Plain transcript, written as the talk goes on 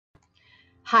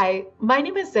Hi, my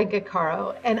name is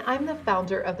Zenka and I'm the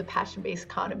founder of the Passion-Based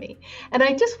Economy. And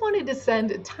I just wanted to send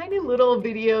a tiny little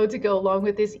video to go along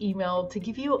with this email to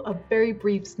give you a very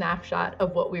brief snapshot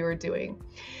of what we were doing.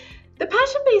 The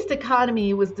passion-based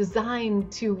economy was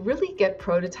designed to really get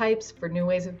prototypes for new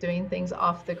ways of doing things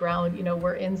off the ground. You know,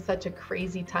 we're in such a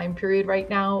crazy time period right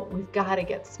now. We've got to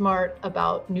get smart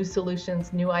about new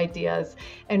solutions, new ideas,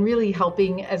 and really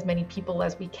helping as many people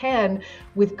as we can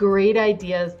with great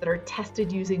ideas that are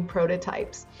tested using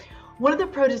prototypes. One of the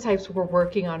prototypes we're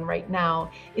working on right now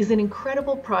is an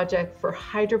incredible project for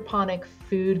hydroponic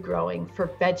food growing for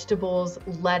vegetables,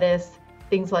 lettuce,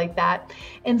 things like that,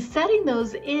 and setting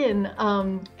those in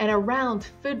and around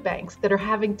food banks that are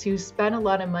having to spend a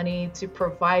lot of money to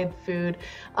provide food.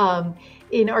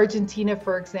 In Argentina,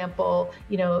 for example,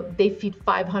 you know, they feed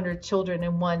 500 children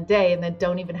in one day and then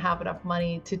don't even have enough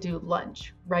money to do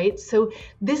lunch, right? So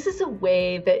this is a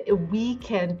way that we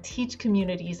can teach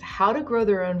communities how to grow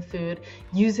their own food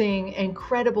using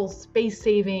incredible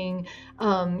space-saving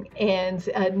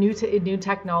and new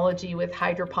technology with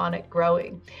hydroponic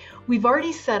growing. We've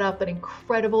already set up an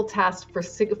incredible task for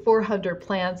 400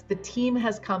 plants. The team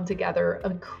has come together,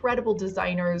 incredible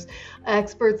designers,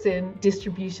 experts in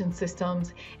distribution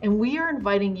systems, and we are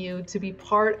inviting you to be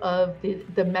part of the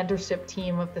mentorship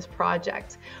team of this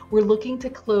project. We're looking to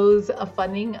close a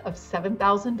funding of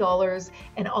 $7,000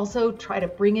 and also try to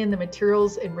bring in the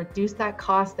materials and reduce that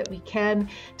cost that we can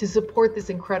to support this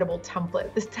incredible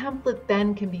template. This template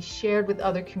then can be shared with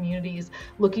other communities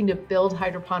looking to build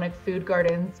hydroponic food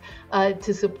gardens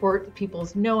to support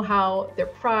people's know-how, their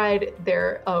pride,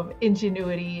 their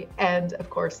ingenuity, and of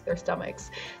course their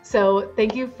stomachs. So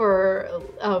thank you for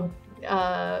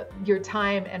your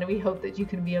time, and we hope that you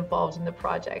can be involved in the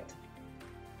project.